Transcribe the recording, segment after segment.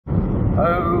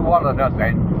Who want an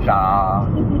adventure?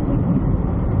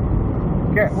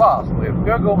 Get lost with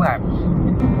Google Maps.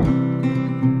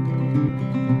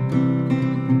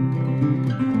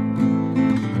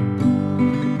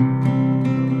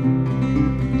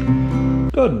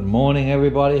 Good morning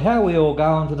everybody, how are we all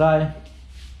going today?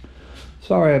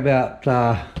 Sorry about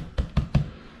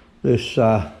this,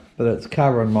 but it's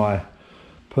covering my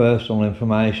personal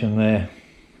information there.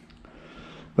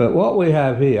 But what we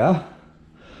have here,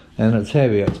 and it's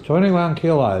heavy, it's 21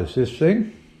 kilos, this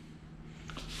thing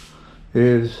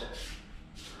is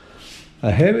a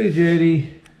heavy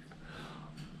duty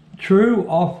true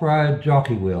off-road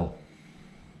jockey wheel.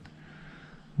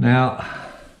 Now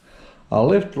I'll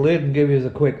lift the lid and give you a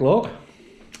quick look.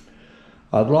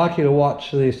 I'd like you to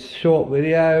watch this short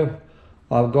video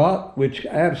I've got, which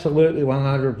absolutely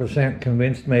 100%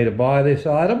 convinced me to buy this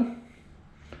item.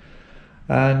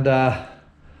 And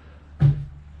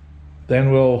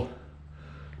then we'll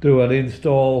do an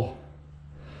install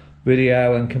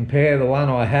video and compare the one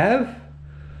I have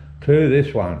to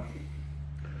this one.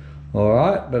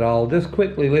 Alright, but I'll just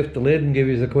quickly lift the lid and give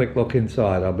you a quick look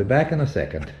inside. I'll be back in a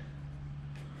second.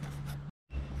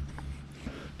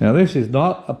 Now this is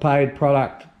not a paid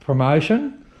product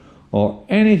promotion or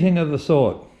anything of the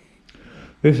sort.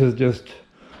 This is just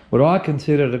what I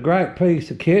considered a great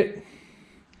piece of kit.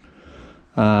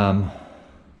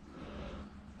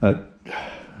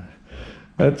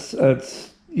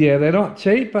 It's yeah, they're not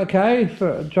cheap, okay, for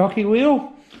a jockey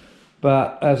wheel,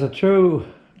 but as a true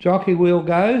jockey wheel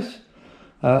goes,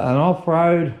 an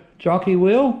off-road jockey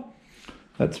wheel,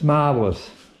 it's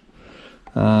marvellous.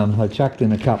 I chucked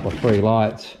in a couple of free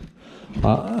lights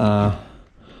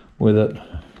with it,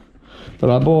 but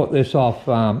I bought this off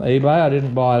eBay. I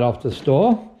didn't buy it off the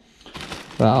store,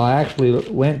 but I actually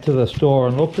went to the store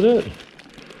and looked at it.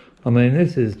 I mean,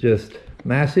 this is just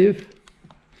massive.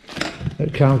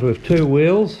 It comes with two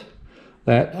wheels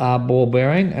that are ball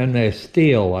bearing, and they're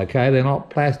steel, okay? They're not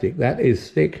plastic. That is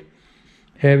thick,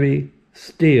 heavy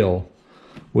steel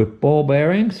with ball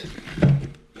bearings.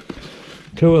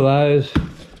 Two of those,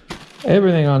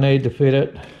 everything I need to fit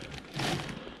it.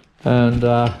 And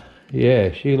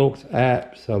yeah, she looks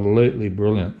absolutely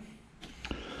brilliant.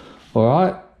 All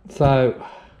right, so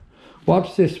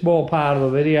watch this small part of the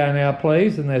video now,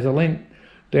 please, and there's a link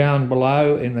down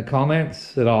below in the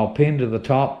comments that I'll pin to the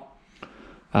top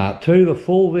to the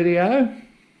full video.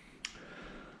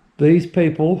 These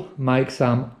people make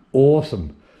some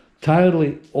awesome,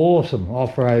 totally awesome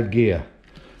off-road gear.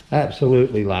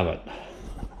 Absolutely love it.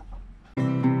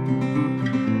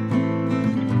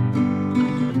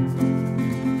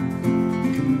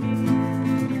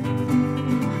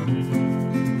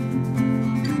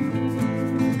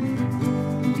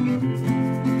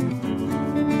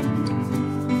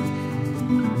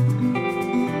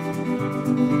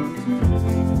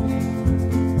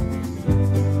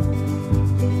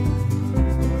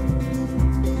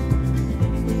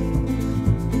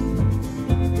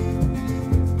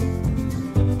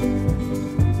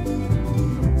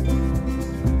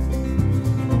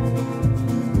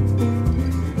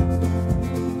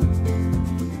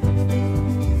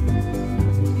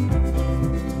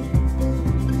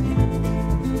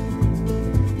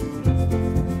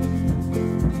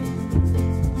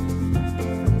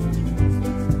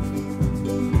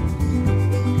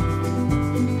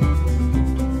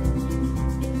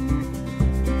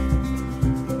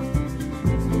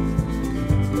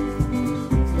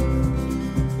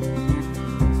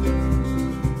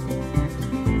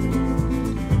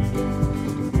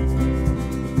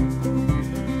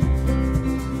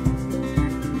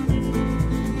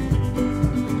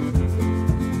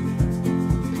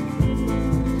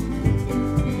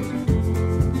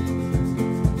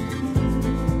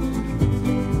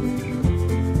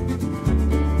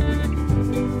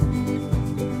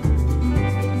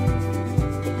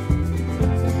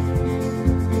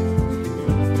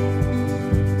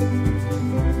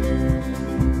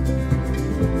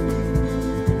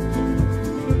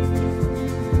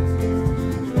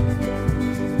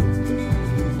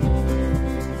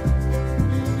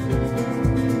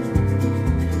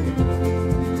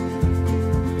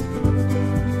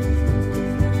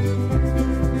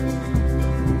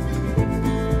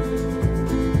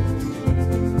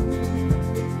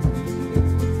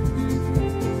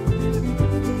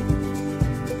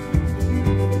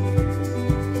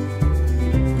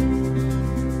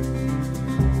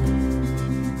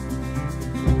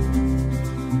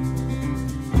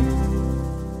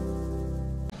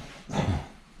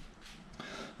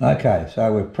 Okay,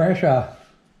 so we've pressure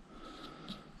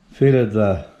fitted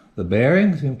the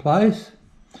bearings in place,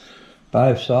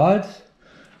 both sides,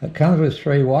 It comes with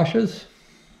 3 washers.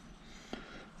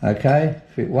 Okay,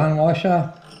 fit one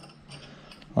washer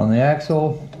on the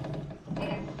axle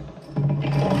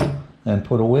and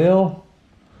put a wheel.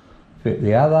 Fit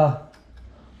the other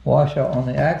washer on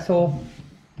the axle.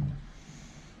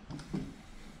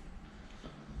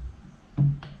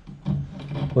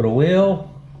 Put a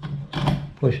wheel,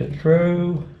 push it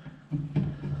through,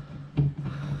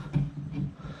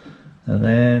 and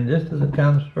then just as it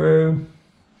comes through,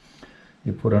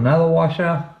 you put another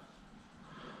washer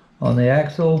on the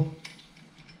axle.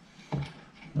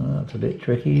 It's a bit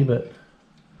tricky, but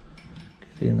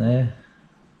get in there.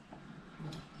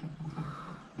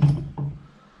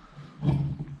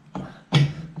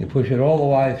 You push it all the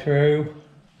way through,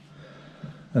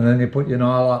 and then you put your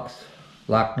Nylox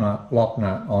lock nut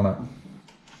on it.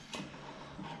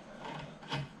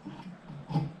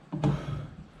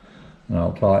 And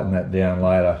I'll tighten that down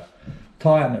later.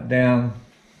 Tighten it down,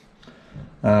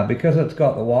 because it's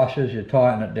got the washers, you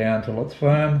tighten it down till it's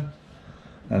firm,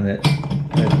 and there's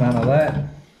none of that.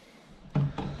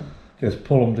 Just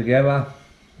pull them together,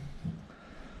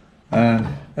 and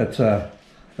it's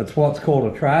what's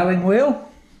called a trailing wheel.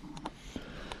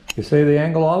 You see the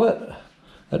angle of it?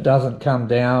 It doesn't come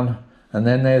down and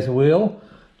then there's a wheel.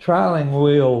 Trailing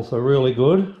wheels are really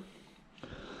good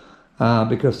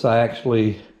because they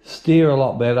actually steer a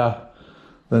lot better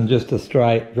than just a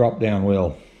straight drop down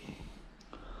wheel.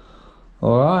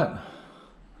 Alright,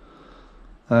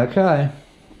 okay.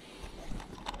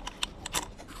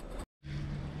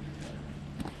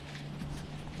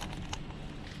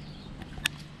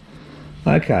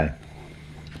 Okay,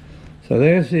 so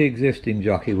there's the existing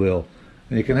jockey wheel.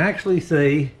 And you can actually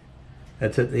see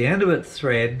it's at the end of its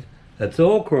thread, it's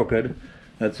all crooked,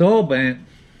 it's all bent,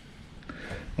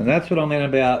 and that's what I meant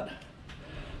about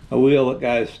a wheel that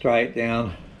goes straight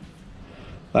down.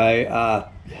 They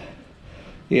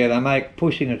make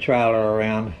pushing a trailer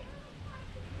around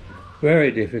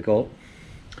very difficult.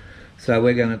 So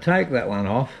we're going to take that one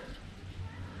off,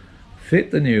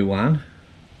 fit the new one,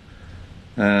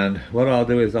 and what I'll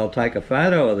do is I'll take a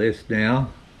photo of this now,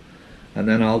 and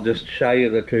then I'll just show you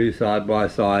the two side by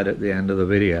side at the end of the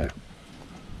video.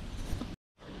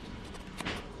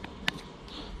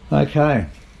 Okay,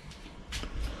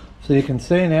 so you can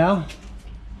see now,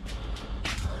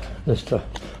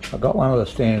 I've got one of the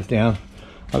stands down.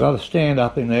 I've got a stand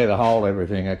up in there to hold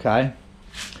everything, okay?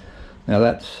 Now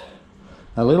that's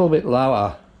a little bit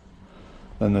lower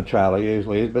than the trailer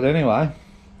usually is, but anyway,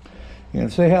 you can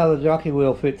see how the jockey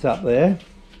wheel fits up there.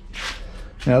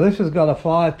 Now this has got a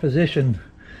 5-position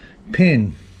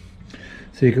pin,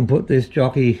 so you can put this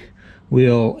jockey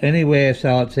wheel anywhere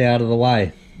so it's out of the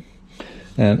way,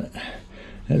 and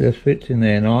it just fits in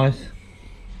there nice.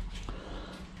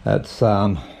 That's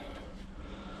out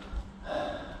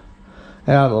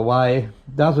of the way,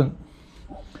 doesn't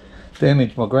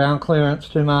damage my ground clearance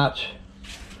too much,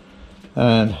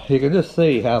 and you can just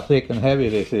see how thick and heavy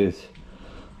this is.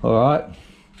 Alright,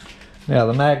 now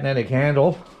the magnetic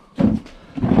handle.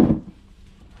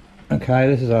 Okay,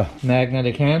 this is a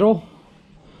magnetic handle.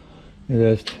 You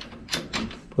just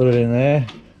put it in there.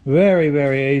 Very,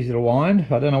 very easy to wind.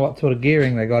 I don't know what sort of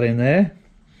gearing they got in there.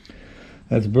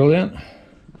 That's brilliant.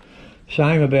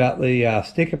 Shame about the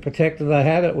sticker protector they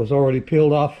had. It was already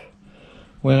peeled off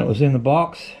when it was in the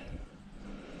box,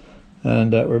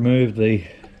 and it removed the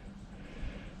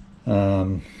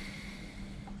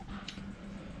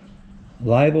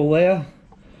label there,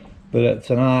 but it's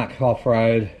an ARC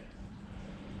off-road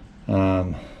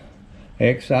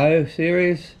XO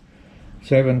series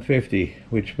 750,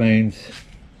 which means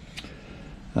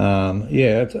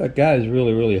yeah, it goes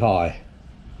really high.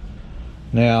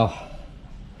 Now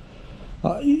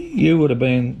you would have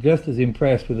been just as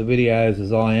impressed with the videos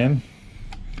as I am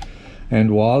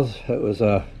and was. It was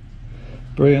a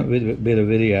brilliant bit of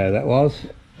video, that was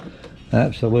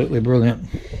absolutely brilliant.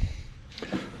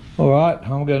 Alright,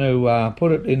 I'm going to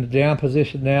put it in the down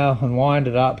position now and wind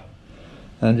it up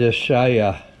and just show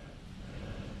you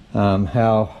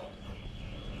how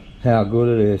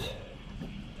good it is.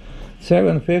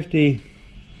 750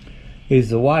 is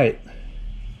the weight.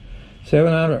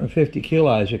 750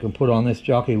 kilos you can put on this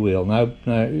jockey wheel.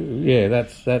 Yeah,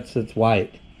 that's its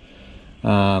weight.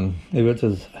 If it's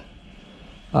as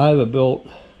overbuilt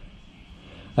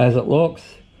as it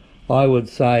looks, I would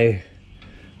say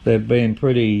they've been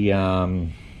pretty I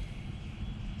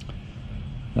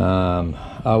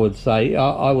would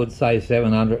say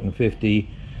 750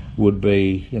 would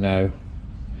be, you know,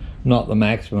 not the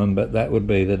maximum, but that would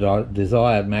be the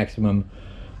desired maximum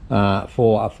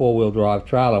for a 4-wheel drive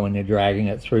trailer when you're dragging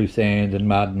it through sand and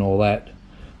mud and all that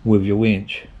with your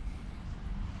winch.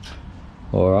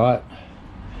 All right.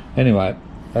 Anyway,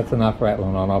 that's enough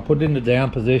rattling on. I'll put it in the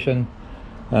down position,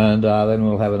 and then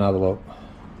we'll have another look.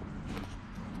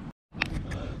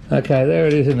 Okay, there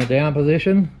it is in the down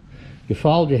position. You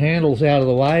fold your handles out of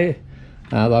the way.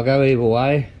 They'll go either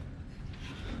way.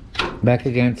 Back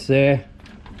against there.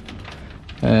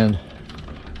 And,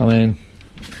 I mean,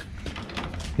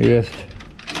 you just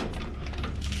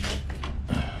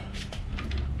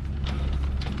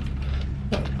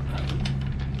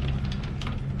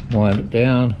wind it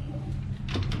down.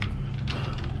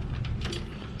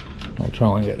 I'll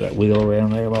try and get that wheel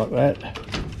around there like that.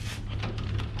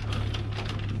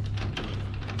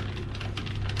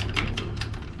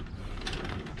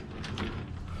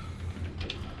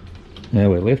 Now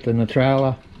we're lifting the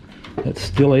trailer. It's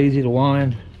still easy to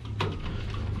wind.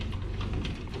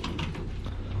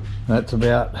 That's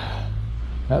about,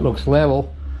 that looks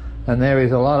level, and there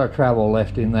is a lot of travel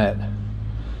left in that.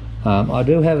 I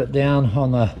do have it down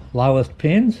on the lowest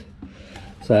pins,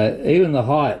 so even the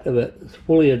height of it is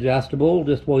fully adjustable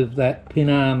just with that pin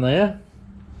arm there.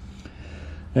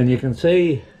 And you can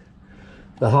see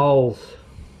the holes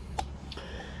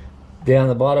down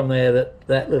the bottom there that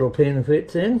that little pin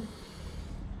fits in.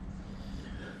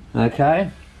 Okay.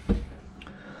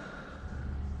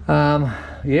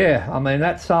 Yeah, I mean,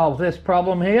 that solves this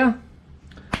problem here.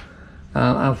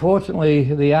 Unfortunately,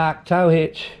 the arc tow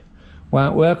hitch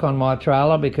won't work on my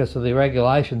trailer because of the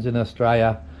regulations in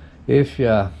Australia. If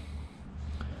you're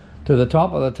to the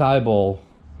top of the tow ball,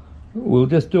 we'll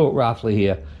just do it roughly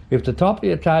here. If the top of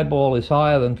your tow ball is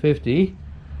higher than 50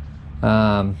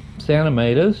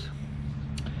 centimeters,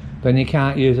 then you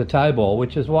can't use a tow ball,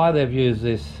 which is why they've used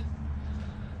this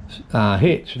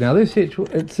hitch. Now this hitch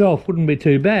itself wouldn't be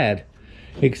too bad,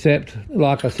 except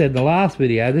like I said in the last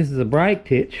video, this is a brake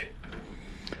hitch,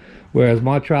 whereas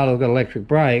my trailer's got electric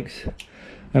brakes,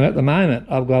 and at the moment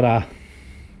I've got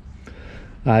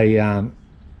a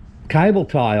cable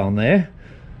tie on there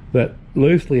that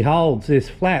loosely holds this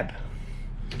flap,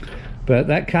 but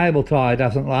that cable tie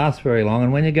doesn't last very long,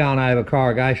 and when you're going over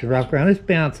corrugation rough ground, this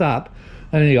bounce up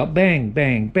and then you got bang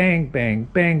bang bang bang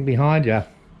bang behind you.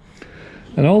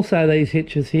 And also these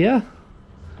hitches here,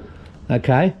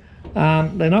 okay,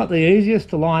 they're not the easiest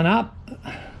to line up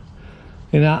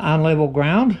in unlevel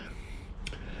ground,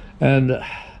 and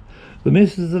the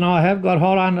missus and I have got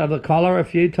hot under the collar a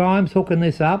few times hooking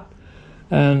this up,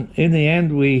 and in the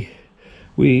end we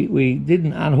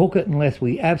didn't unhook it unless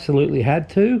we absolutely had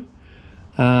to,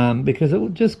 because it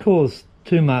would just cause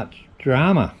too much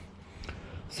drama.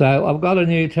 So I've got a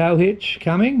new tow hitch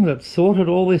coming that's sorted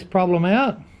all this problem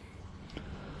out.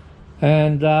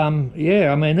 And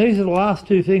yeah, I mean, these are the last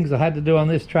two things I had to do on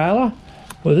this trailer,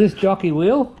 was this jockey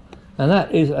wheel, and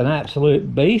that is an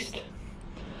absolute beast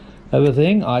of a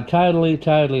thing. I totally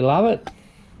love it.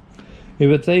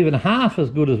 If it's even half as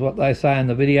good as what they say in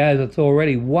the videos, it's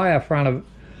already way in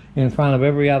front of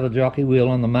every other jockey wheel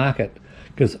on the market,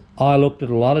 because I looked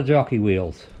at a lot of jockey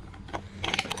wheels,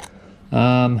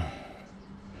 a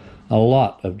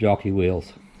lot of jockey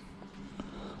wheels.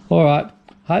 All right,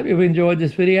 hope you've enjoyed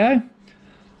this video.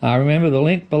 Remember, the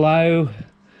link below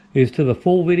is to the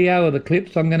full video of the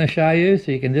clips I'm going to show you,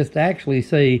 so you can just actually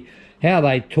see how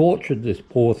they tortured this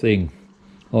poor thing.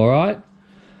 Alright,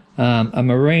 a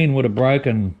Marine would have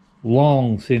broken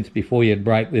long since before you'd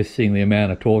break this thing, the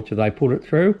amount of torture they put it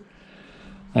through.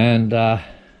 And yeah,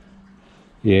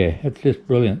 it's just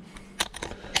brilliant.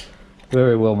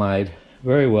 Very well made,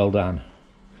 very well done.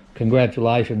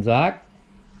 Congratulations, Arc.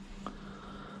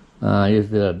 You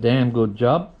did a damn good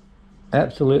job.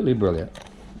 Absolutely brilliant.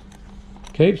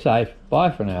 Keep safe.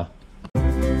 Bye for now.